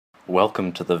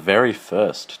Welcome to the very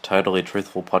first Totally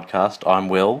Truthful podcast. I'm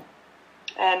Will.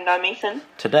 And I'm Ethan.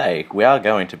 Today, we are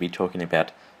going to be talking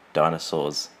about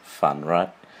dinosaurs. Fun,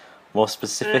 right? More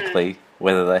specifically,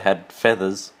 whether they had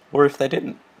feathers or if they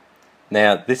didn't.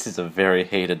 Now, this is a very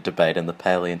heated debate in the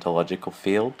paleontological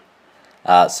field.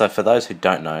 So for those who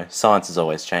don't know, science is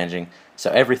always changing,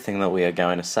 so everything that we are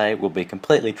going to say will be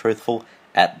completely truthful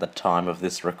at the time of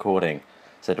this recording.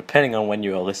 So depending on when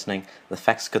you are listening, the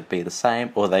facts could be the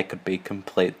same or they could be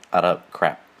complete utter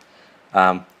crap.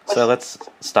 So let's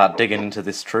start digging into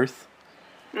this truth.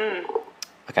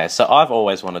 Okay, so I've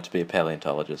always wanted to be a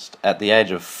paleontologist. At the age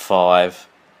of 5,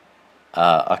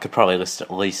 I could probably list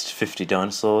at least 50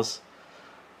 dinosaurs,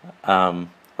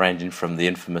 ranging from the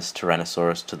infamous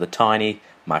Tyrannosaurus to the tiny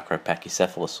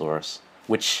Micropachycephalosaurus,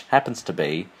 which happens to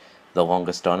be the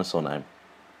longest dinosaur name.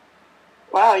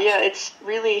 Wow, yeah, it's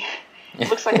really... It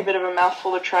looks like a bit of a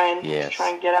mouthful to try and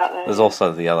get out there. There's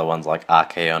also the other ones like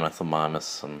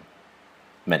Archaeornithomimus and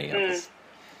many others.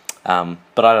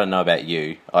 But I don't know about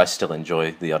you. I still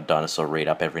enjoy the odd dinosaur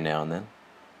read-up every now and then.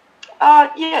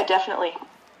 Yeah, definitely.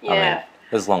 Yeah. I mean,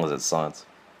 as long as it's science.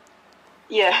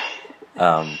 Yeah.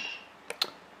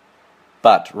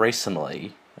 But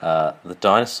recently, the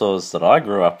dinosaurs that I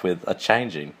grew up with are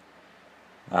changing.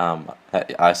 I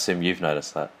assume you've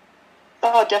noticed that.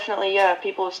 Oh, definitely, yeah.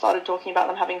 People have started talking about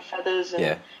them having feathers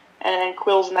and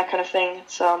quills and that kind of thing.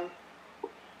 It's not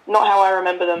how I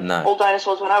remember them. No. All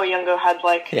dinosaurs when I was younger had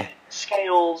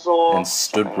scales or and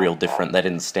stood real different. They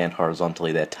didn't stand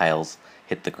horizontally. Their tails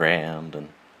hit the ground and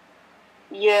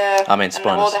I mean,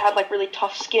 they had like really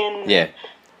tough skin. Yeah,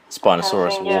 Spinosaurus kind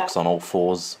of thing, walks on all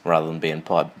fours rather than being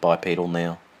bipedal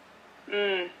now.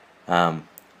 None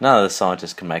of the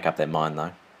scientists can make up their mind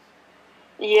though.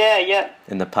 Yeah.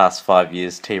 In the past 5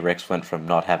 years, T-Rex went from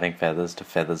not having feathers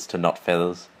to not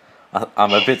feathers.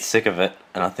 I'm a bit sick of it,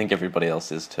 and I think everybody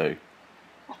else is too.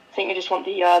 I think you just want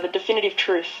the definitive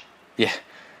truth. Yeah.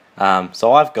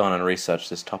 So I've gone and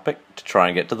researched this topic to try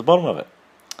and get to the bottom of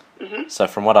it. So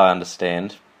from what I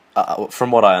understand, from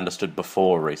what I understood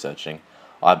before researching,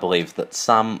 I believe that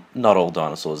some, not all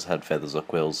dinosaurs had feathers or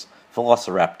quills.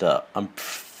 Velociraptor, I'm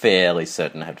fairly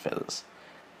certain had feathers.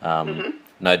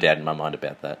 No doubt in my mind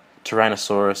about that.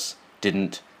 Tyrannosaurus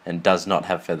didn't and does not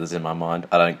have feathers in my mind.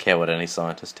 I don't care what any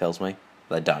scientist tells me.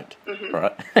 They don't,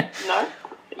 right? No?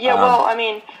 Yeah, well, I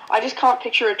mean, I just can't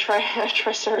picture a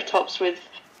Triceratops with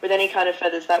any kind of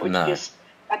feathers. That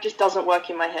just doesn't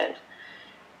work in my head.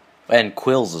 And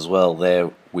quills as well, they're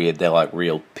weird. They're like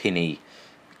real pinny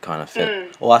kind of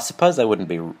feathers. Well, I suppose they wouldn't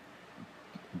be...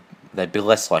 They'd be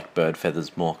less like bird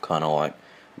feathers, more kind of like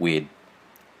weird...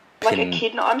 Like a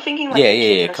kid? I'm thinking like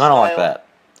yeah, kind of like that.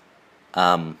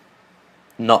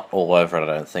 Not all over it, I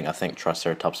don't think. I think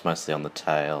Triceratops mostly on the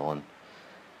tail.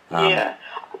 And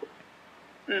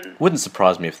wouldn't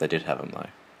surprise me if they did have them,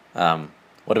 though.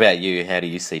 What about you? How do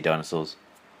you see dinosaurs?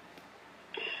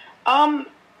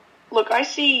 Look, I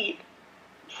see...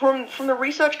 From the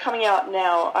research coming out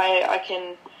now,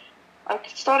 I'm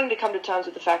starting to come to terms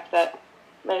with the fact that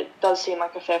it does seem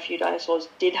like a fair few dinosaurs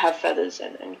did have feathers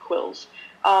and quills.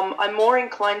 I'm more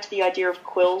inclined to the idea of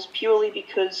quills purely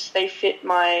because they fit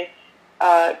my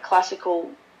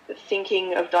classical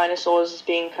thinking of dinosaurs as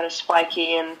being kind of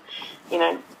spiky and,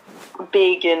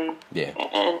 big and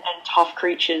tough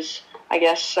creatures, I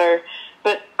guess. So,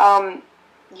 but I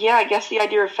guess the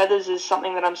idea of feathers is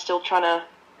something that I'm still trying to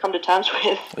come to terms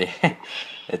with. Yeah,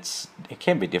 it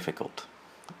can be difficult.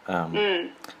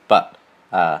 But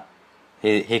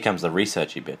here comes the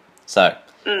researchy bit. So,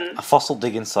 a fossil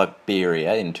dig in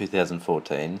Siberia in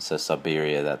 2014, so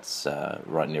Siberia, that's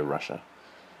right near Russia.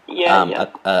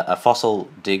 A fossil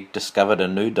dig discovered a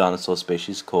new dinosaur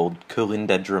species called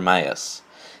Culindedromaeus.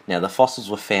 Now, the fossils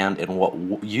were found in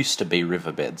what used to be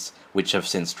riverbeds, which have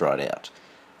since dried out.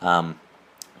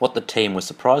 What the team was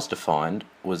surprised to find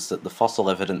was that the fossil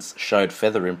evidence showed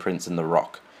feather imprints in the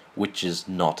rock, which is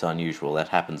not unusual. That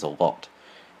happens a lot.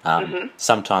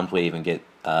 Sometimes we even get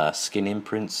skin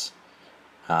imprints.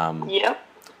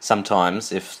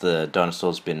 Sometimes, if the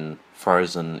dinosaur's been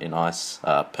frozen in ice,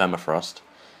 permafrost,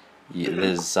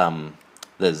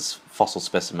 there's fossil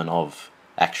specimen of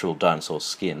actual dinosaur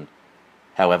skin.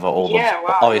 However,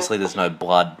 obviously there's no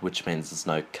blood, which means there's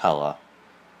no colour.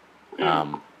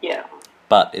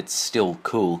 But it's still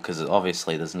cool because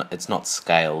obviously it's not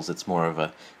scales. It's more of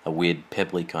a weird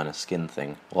pebbly kind of skin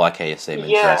thing, like how you see them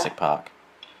in Jurassic Park.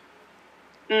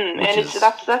 And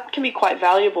that can be quite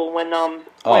valuable when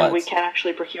we can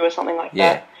actually procure something like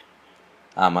that.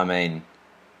 I mean,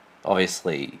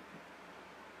 obviously,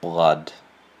 blood.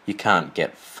 You can't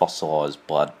get fossilised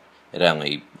blood it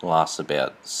only lasts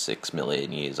about 6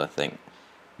 million years, I think,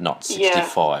 not Yeah.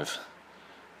 65.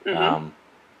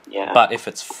 Yeah. But if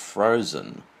it's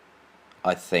frozen,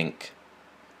 I think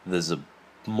there's a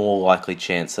more likely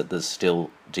chance that there's still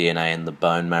DNA in the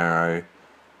bone marrow,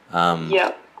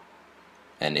 Yeah.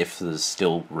 and if there's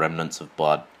still remnants of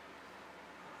blood.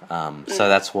 So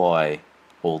that's why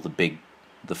all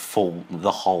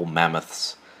the whole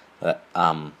mammoths,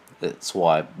 that's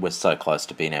why we're so close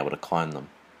to being able to clone them.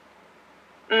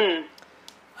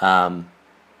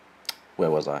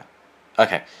 Where was I?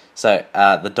 Okay, so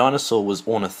the dinosaur was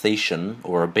ornithischian,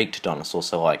 or a beaked dinosaur,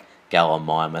 so like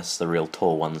Gallimimus, the real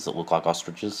tall ones that look like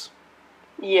ostriches.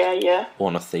 Yeah. Yeah.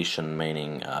 Ornithischian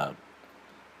meaning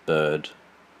bird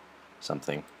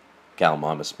something.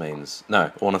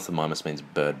 Ornithomimus means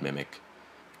bird mimic.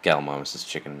 Gallimimus is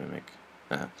chicken mimic.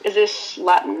 Is this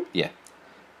Latin? Yeah.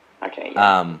 Okay.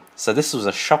 Yeah. So this was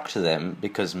a shock to them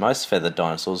because most feathered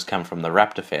dinosaurs come from the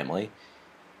raptor family.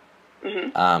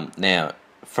 Now,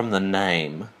 from the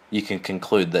name, you can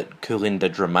conclude that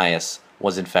Culindodromaeus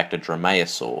was in fact a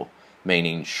dromaeosaur,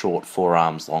 meaning short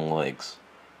forearms, long legs.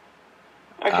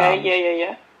 Okay.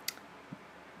 Yeah.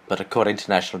 But according to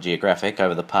National Geographic,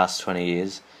 over the past 20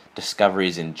 years,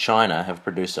 discoveries in China have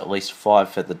produced at least 5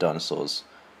 feathered dinosaurs.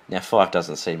 Now, 5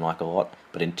 doesn't seem like a lot,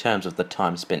 but in terms of the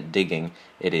time spent digging,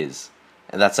 it is.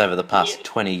 And that's over the past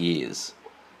 20 years.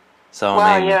 So, Wow,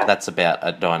 I mean, yeah. that's about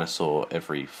a dinosaur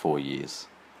every 4 years.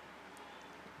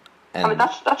 And I mean,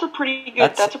 that's a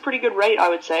pretty good rate, I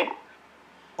would say.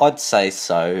 I'd say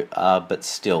so, but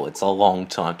still, it's a long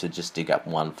time to just dig up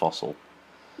one fossil.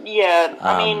 Yeah,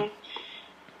 I mean,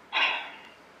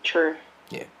 true.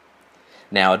 Yeah.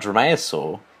 Now, a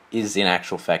dromaeosaur is in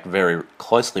actual fact very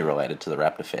closely related to the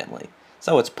raptor family.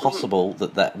 So it's possible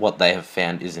that what they have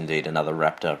found is indeed another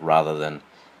raptor rather than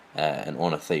an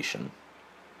ornithischian.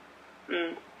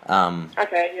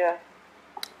 Okay, yeah.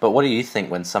 But what do you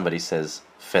think when somebody says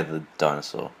feathered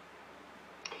dinosaur?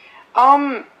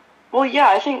 Well, yeah,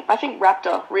 I think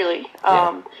raptor, really.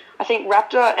 Yeah. I think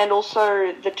raptor and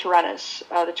also the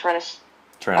Tyrannosaurus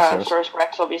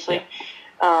Rex, obviously.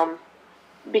 Yeah.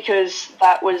 Because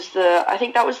I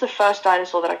think that was the first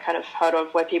dinosaur that I kind of heard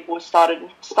of where people were starting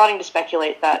to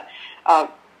speculate that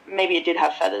maybe it did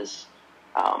have feathers.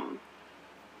 And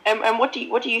what do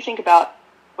you think about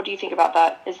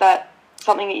that? Is that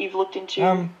something that you've looked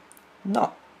into?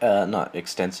 Not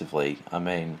extensively. I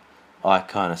mean, I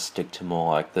kind of stick to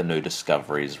more like the new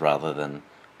discoveries rather than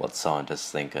what scientists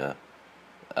think are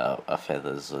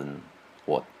feathers and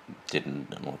what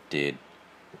didn't and what did.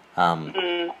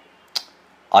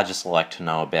 I just like to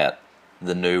know about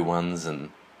the new ones and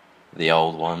the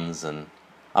old ones, and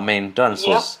I mean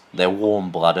dinosaurs. Yep. They're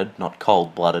warm-blooded, not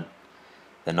cold-blooded.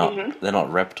 They're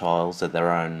not reptiles. They're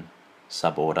their own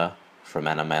suborder from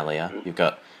Animalia. You've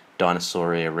got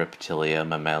Dinosauria, Reptilia,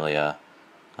 Mammalia,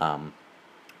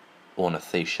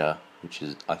 Ornithischia, which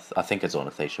is I think it's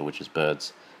Ornithischia, which is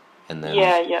birds, and then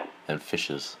and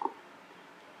fishes.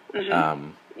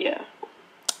 Yeah.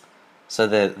 So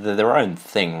they're their own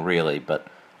thing, really, but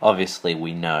obviously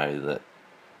we know that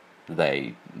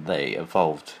they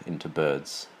evolved into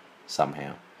birds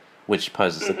somehow, which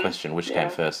poses the question: which came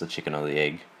first, the chicken or the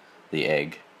egg? The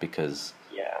egg, because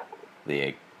the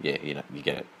egg. Yeah, you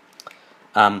get it.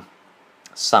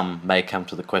 Some may come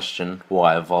to the question: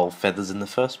 why evolve feathers in the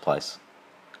first place?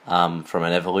 From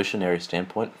an evolutionary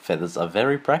standpoint, feathers are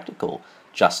very practical,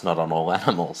 just not on all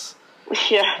animals.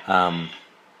 Yeah.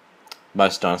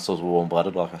 Most dinosaurs were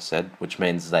warm-blooded, like I said, which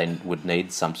means they would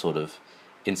need some sort of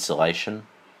insulation.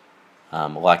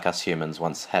 Like us humans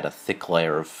once had a thick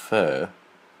layer of fur.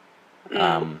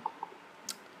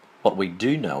 What we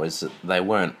do know is that they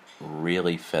weren't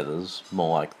really feathers,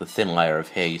 more like the thin layer of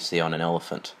hair you see on an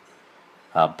elephant.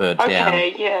 Bird down,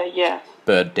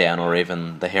 or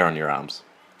even the hair on your arms.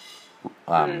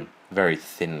 Very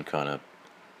thin, kind of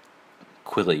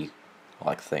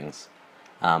quilly-like things.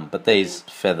 But these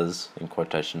feathers, in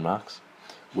quotation marks,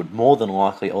 would more than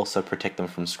likely also protect them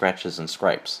from scratches and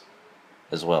scrapes,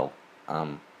 as well.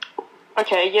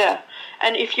 Okay, yeah.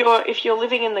 And if you're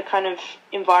living in the kind of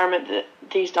environment that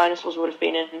these dinosaurs would have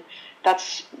been in,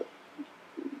 that's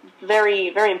very,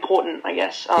 very important, I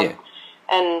guess.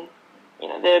 And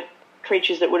they're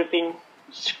creatures that would have been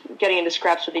getting into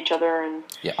scraps with each other and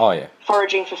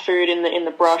foraging for food in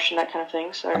the brush and that kind of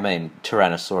thing. So I mean,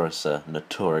 Tyrannosaurus are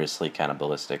notoriously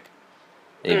cannibalistic,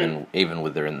 even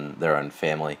within their own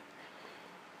family.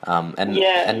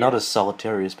 And not as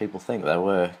solitary as people think. They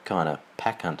were kind of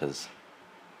pack hunters.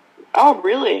 Oh,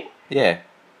 really? Yeah.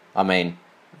 I mean,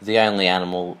 the only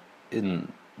animal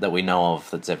that we know of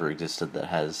that's ever existed that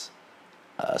has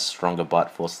a stronger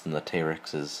bite force than the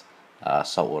T-Rex's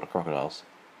saltwater crocodiles.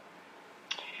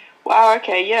 Wow.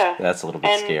 Okay. Yeah. That's a little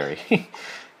bit And scary.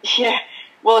 yeah.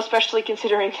 Well, especially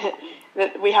considering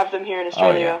that we have them here in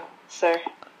Australia. So.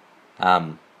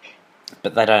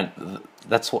 But they don't.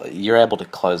 That's what you're able to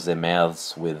close their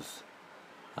mouths with,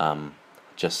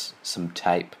 just some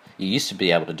tape. You used to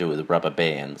be able to do it with rubber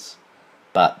bands,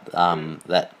 but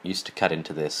that used to cut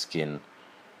into their skin.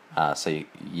 So you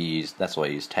use that's why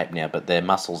you use tape now. But their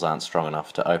muscles aren't strong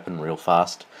enough to open real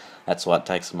fast. That's why it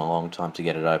takes them a long time to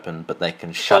get it open. But they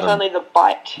can So shut it's them. only the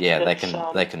bite. Yeah, they that's, can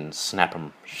they can snap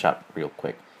them shut real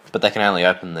quick. But they can only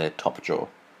open their top jaw.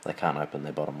 They can't open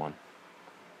their bottom one.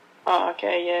 Oh,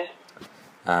 okay. Yeah.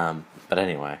 But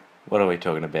anyway, what are we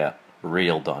talking about?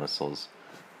 Real dinosaurs.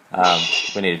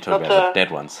 We need to talk Not about the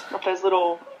dead ones. Not those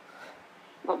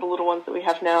not the little ones that we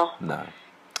have now. No.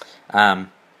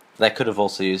 They could have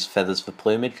also used feathers for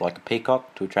plumage, like a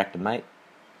peacock, to attract a mate.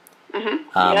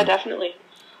 Yeah, definitely.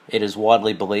 It is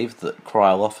widely believed that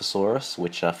Cryolophosaurus,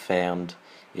 which are found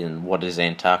in what is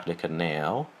Antarctica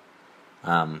now,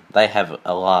 they have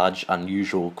a large,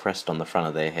 unusual crest on the front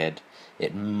of their head.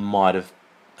 It might have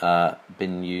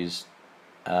been used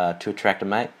to attract a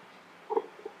mate.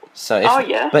 So,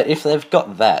 but if they've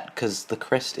got that, because the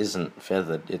crest isn't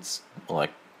feathered, it's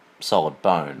like solid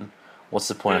bone. What's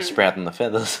the point of sprouting the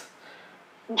feathers?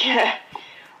 Yeah.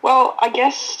 Well, I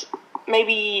guess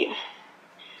maybe.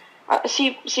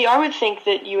 See, I would think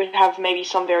that you would have maybe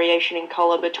some variation in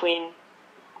color between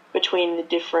the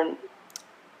different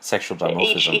sexual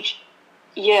dimorphism.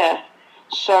 Yeah.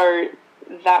 So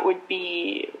that would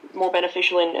be more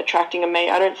beneficial in attracting a mate.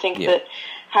 I don't think that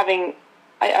having.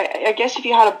 I guess if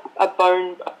you had a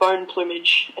bone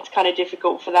plumage, it's kind of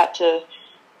difficult for that to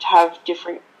have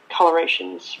different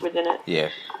colorations within it. Yeah,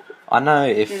 I know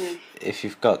if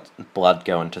you've got blood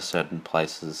going to certain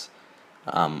places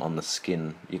on the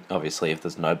skin, obviously if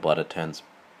there's no blood, it turns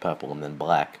purple and then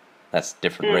black. That's a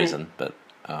different reason, but.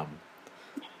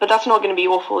 But that's not going to be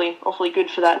awfully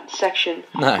good for that section.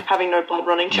 No, having no blood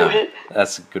running to it.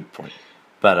 That's a good point.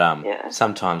 But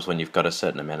sometimes when you've got a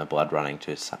certain amount of blood running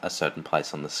to a certain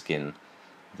place on the skin,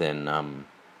 then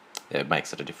it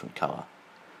makes it a different colour.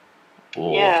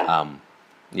 Or,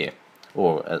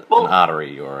 or an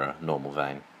artery or a normal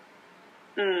vein.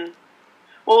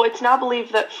 Well, it's now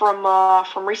believed that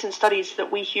from recent studies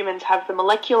that we humans have the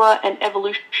molecular and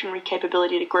evolutionary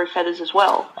capability to grow feathers as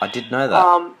well. I did know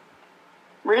that.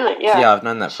 Really? Yeah. Yeah, I've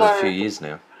known that for a few years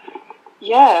now.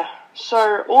 Yeah.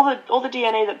 So all the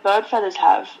DNA that bird feathers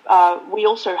have, we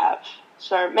also have.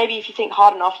 So maybe if you think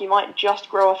hard enough, you might just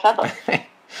grow a feather.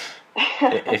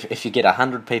 if you get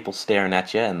 100 people staring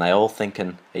at you and they all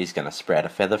thinking he's going to sprout a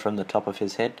feather from the top of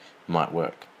his head, it might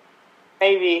work.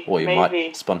 Maybe. Or you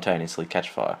might spontaneously catch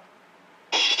fire.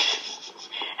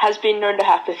 Has been known to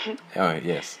happen. Oh,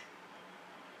 yes.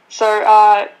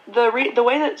 So the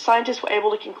way that scientists were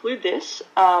able to conclude this,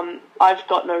 I've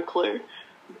got no clue.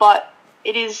 But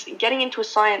it is getting into a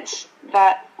science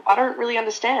that I don't really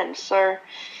understand. So,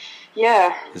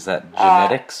 yeah. Is that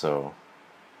genetics or?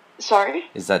 Sorry?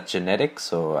 Is that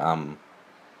genetics or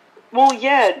Well,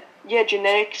 yeah,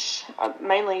 genetics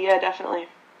mainly. Yeah, definitely.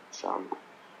 So,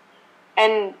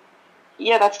 and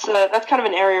yeah, that's kind of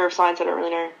an area of science I don't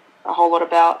really know a whole lot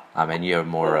about. I mean, you're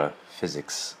more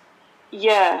physics.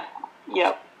 Yeah.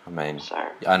 Yep. I mean,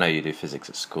 I know you do physics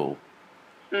at school.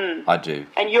 I do.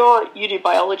 And you do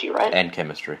biology, right? And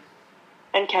chemistry.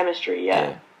 And chemistry,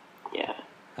 yeah.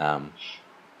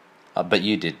 But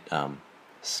you did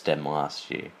STEM last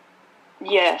year.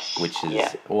 Yes. Which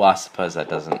is well, I suppose that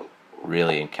doesn't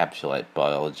really encapsulate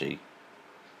biology.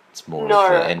 It's more of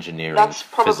the engineering. That's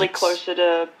probably physics. closer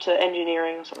to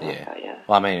engineering or something like that. Yeah.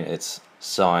 Well, I mean, it's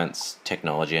science,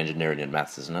 technology, engineering, and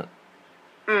maths, isn't it?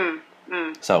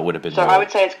 So it would have been. So more I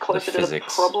would say it's closer the to the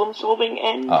problem-solving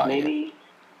end, maybe. Yeah.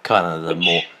 Kind of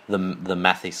the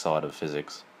mathy side of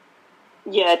physics.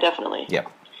 Yeah, definitely.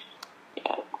 Yep.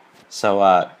 Yeah.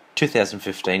 So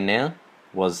 2015 now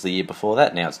was the year before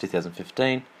that. Now it's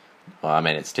 2015. Well, I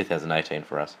mean, it's 2018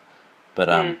 for us.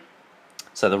 But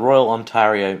so the Royal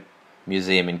Ontario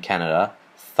Museum in Canada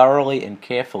thoroughly and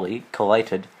carefully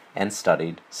collated and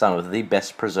studied some of the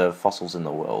best preserved fossils in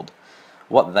the world.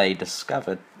 What they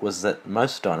discovered was that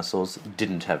most dinosaurs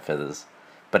didn't have feathers,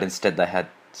 but instead they had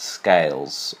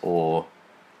scales, or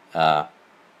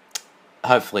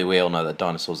hopefully we all know that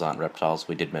dinosaurs aren't reptiles.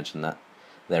 We did mention that.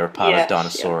 They're a part of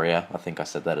Dinosauria. I think I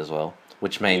said that as well.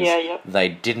 Which means they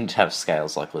didn't have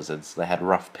scales like lizards. They had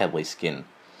rough, pebbly skin.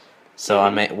 So I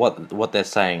mean, what they're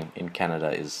saying in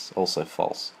Canada is also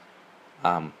false.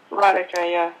 Right.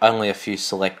 Okay. Yeah. Only a few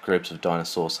select groups of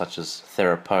dinosaurs, such as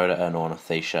Theropoda and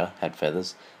Ornithischia, had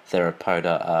feathers.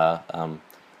 Theropoda are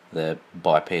they're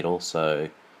bipedal, so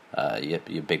your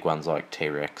big ones like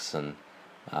T-Rex and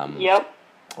Yep.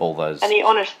 all those. And the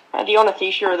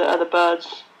Ornithischia are the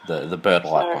birds. The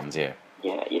bird-like So- ones, yeah.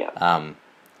 Yeah.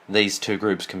 These two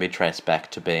groups can be traced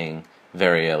back to being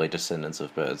very early descendants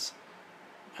of birds.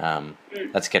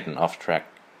 That's getting off track.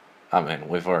 I mean,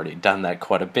 we've already done that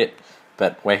quite a bit,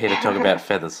 but we're here to talk about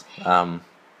feathers.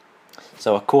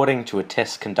 So according to a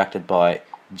test conducted by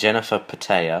Jennifer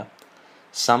Patea,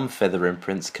 some feather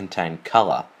imprints contain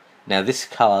colour. Now this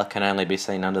colour can only be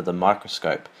seen under the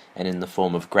microscope and in the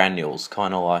form of granules,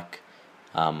 kind of like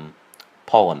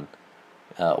pollen,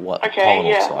 what pollen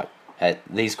looks like.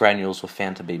 These granules were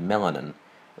found to be melanin,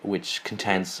 which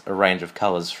contains a range of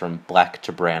colours from black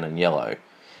to brown and yellow.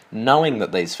 Knowing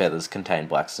that these feathers contain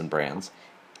blacks and browns,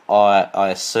 I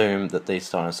assume that these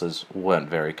dinosaurs weren't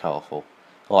very colourful,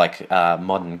 like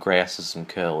modern grouses and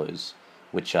curlews,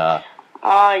 which are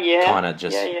Yeah. kind of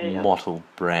just Yeah. mottled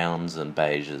browns and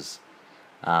beiges.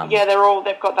 Yeah,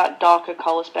 they've got that darker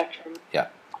colour spectrum. Yeah,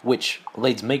 which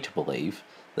leads me to believe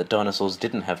that dinosaurs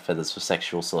didn't have feathers for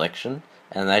sexual selection,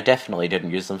 and they definitely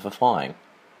didn't use them for flying.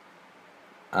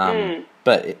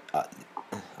 But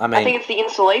I mean, I think it's the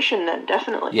insulation then,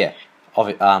 definitely. yeah,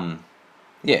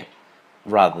 yeah.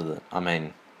 Rather than, I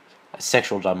mean,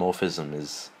 sexual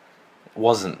dimorphism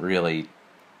wasn't really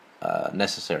a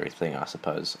necessary thing, I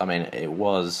suppose. I mean, it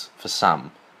was for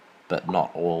some, but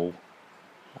not all.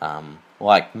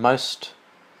 Like most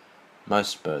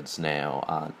birds now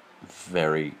aren't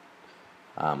very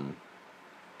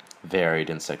varied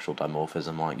in sexual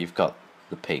dimorphism. Like you've got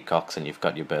the peacocks and you've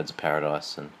got your birds of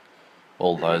paradise and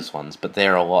all those ones, but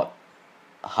they're a lot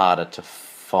harder to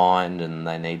find and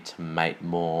they need to mate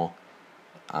more.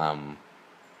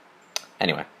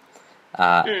 Anyway,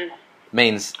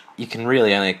 means you can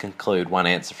really only conclude one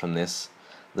answer from this.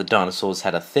 The dinosaurs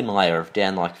had a thin layer of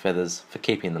down-like feathers for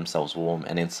keeping themselves warm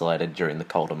and insulated during the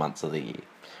colder months of the year,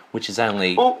 which is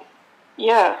only Well,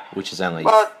 yeah.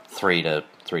 Well, 3 to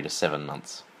 7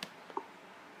 months.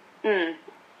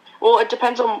 Well, it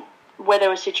depends on where they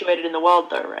were situated in the world,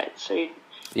 though, right? So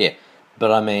Yeah,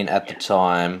 but I mean, at the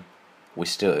time, it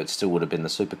still would have been the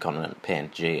supercontinent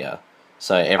Pangea,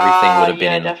 so everything would have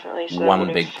been definitely. in So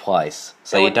one big place.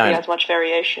 So there you wouldn't be don't. as much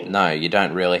variation. No, you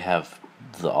don't really have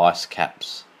the ice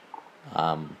caps,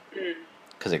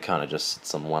 because it kind of just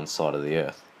sits on one side of the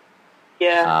Earth.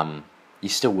 Yeah. You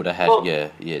still would have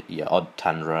had your odd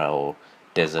tundra or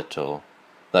desert or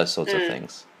those sorts of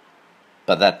things,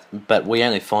 but we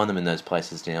only find them in those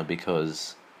places now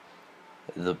because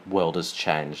the world has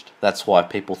changed. That's why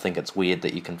people think it's weird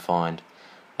that you can find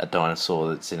a dinosaur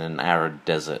that's in an arid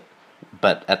desert,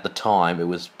 but at the time it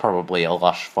was probably a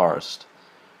lush forest.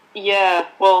 Yeah.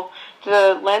 Well,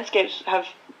 the landscapes have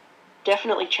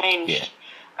definitely changed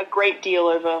a great deal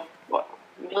over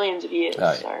millions of years. Oh,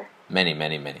 yeah. So Many.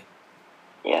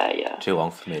 yeah. Too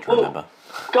long for me to remember.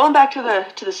 Going back to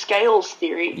the scales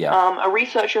theory, Yeah. a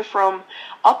researcher from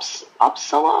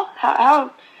Uppsala.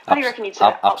 How do you reckon you'd say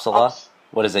that? Uppsala?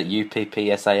 What is it?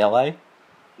 Uppsala?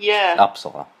 Yeah.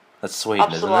 Uppsala. That's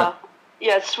Sweden, isn't it?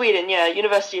 Yeah, it's Sweden. Yeah,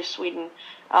 University of Sweden.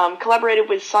 Collaborated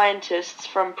with scientists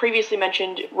from previously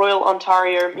mentioned Royal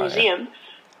Ontario Museum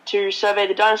to survey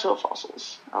the dinosaur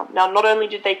fossils. Now, not only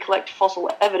did they collect fossil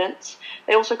evidence,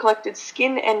 they also collected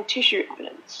skin and tissue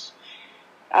evidence.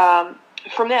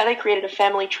 From there, they created a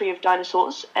family tree of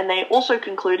dinosaurs, and they also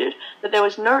concluded that there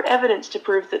was no evidence to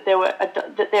prove that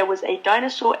there was a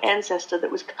dinosaur ancestor that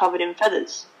was covered in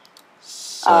feathers.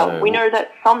 So, We know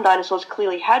that some dinosaurs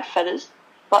clearly had feathers,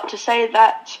 but to say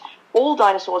that all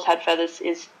dinosaurs had feathers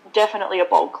is definitely a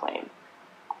bold claim.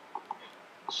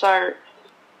 So,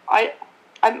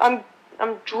 I'm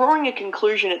drawing a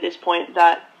conclusion at this point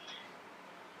that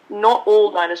not all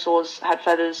dinosaurs had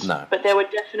feathers, but there were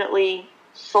definitely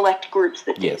select groups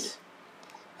that did. Yes.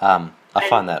 I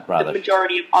find that rather... The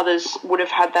majority of others would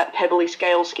have had that pebbly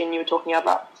scale skin you were talking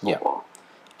about before. Yeah.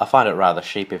 I find it rather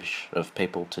sheepish of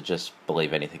people to just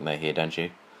believe anything they hear, don't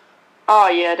you? Oh,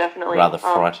 yeah, definitely. Rather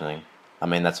frightening. I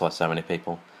mean, that's why so many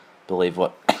people believe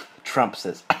what Trump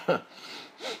says.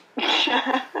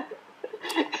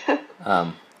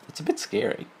 It's a bit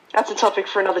scary. That's a topic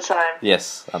for another time.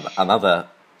 Yes, another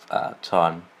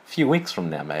time. A few weeks from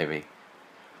now, maybe.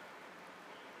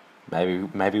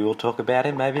 Maybe we'll talk about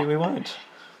him, maybe we won't.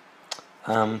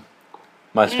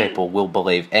 Most people will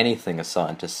believe anything a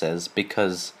scientist says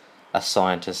because a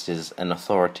scientist is an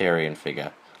authoritarian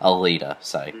figure, a leader,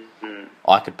 say.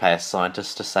 I could pay a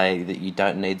scientist to say that you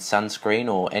don't need sunscreen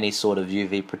or any sort of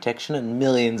UV protection, and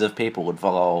millions of people would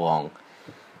follow along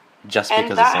just And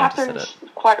because a that scientist said happens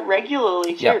it. quite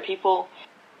regularly too. Yep. People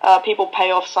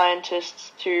pay off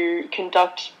scientists to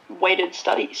conduct weighted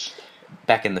studies.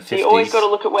 Back in the 50s... You always got to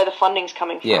look at where the funding's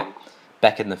coming from.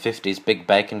 Back in the 50s, big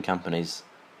bacon companies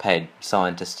paid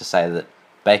scientists to say that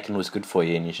bacon was good for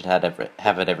you and you should have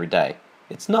it every day.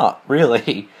 It's not,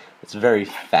 really. It's very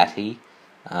fatty.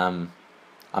 I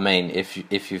mean,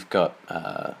 if you've got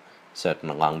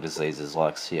certain lung diseases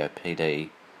like COPD,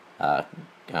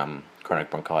 chronic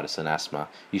bronchitis and asthma,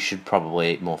 you should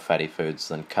probably eat more fatty foods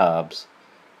than carbs.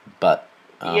 But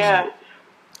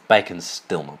bacon's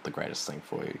still not the greatest thing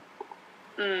for you.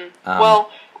 There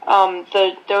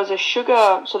was a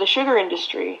sugar, so the sugar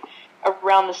industry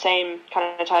around the same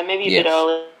kind of time, maybe a bit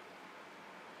earlier,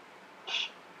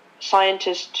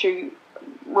 scientists to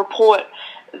report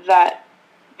that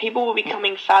people were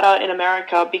becoming fatter in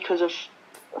America because of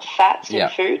fats in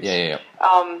foods.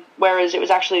 Whereas it was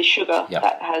actually sugar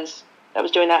that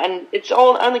was doing that, and it's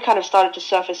only kind of started to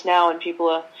surface now, and people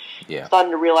are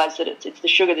starting to realize that it's the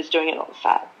sugar that's doing it, not the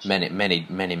fat. Many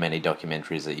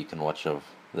documentaries that you can watch of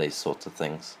these sorts of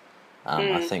things.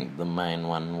 I think the main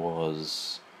one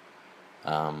was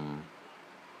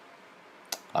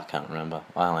I can't remember.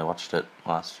 I only watched it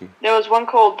last year. There was one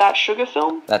called That Sugar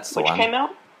Film. That's the one. Which came out.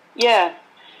 Yeah.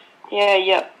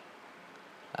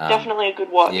 Definitely a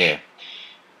good watch. Yeah.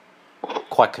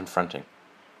 Quite confronting.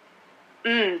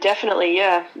 Definitely,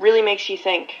 yeah. Really makes you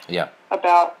think. Yeah.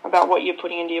 About what you're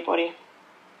putting into your body.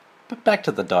 But back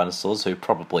to the dinosaurs who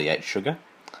probably ate sugar.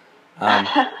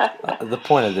 The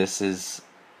point of this is,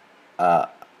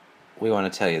 we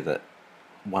want to tell you that,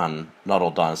 one, not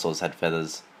all dinosaurs had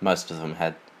feathers. Most of them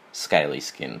had scaly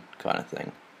skin, kind of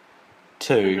thing.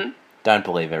 Two, don't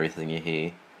believe everything you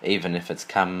hear, even if it's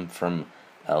come from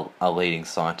a leading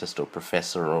scientist or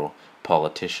professor or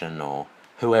politician or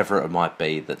whoever it might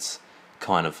be that's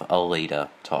kind of a leader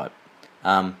type.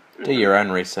 Do your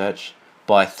own research.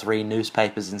 Buy 3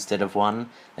 newspapers instead of 1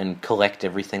 and collect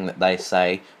everything that they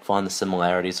say. Find the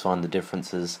similarities, find the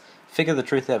differences. Figure the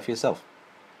truth out for yourself.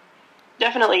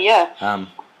 Definitely, yeah.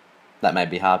 That may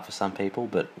be hard for some people,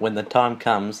 but when the time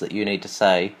comes that you need to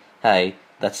say, hey,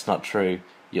 that's not true,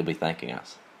 you'll be thanking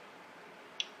us.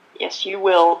 Yes, you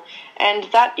will. And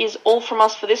that is all from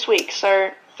us for this week. So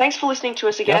thanks for listening to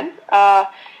us again.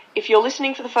 If you're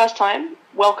listening for the first time,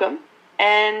 welcome.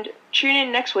 And tune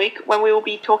in next week when we will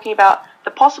be talking about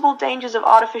the possible dangers of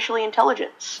artificial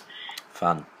intelligence.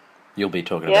 Fun. You'll be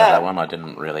talking about that one. I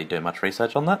didn't really do much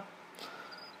research on that.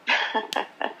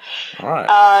 All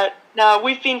right. Now,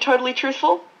 we've been totally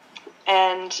truthful,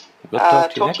 and we'll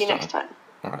talk to you next time.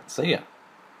 All right, see ya.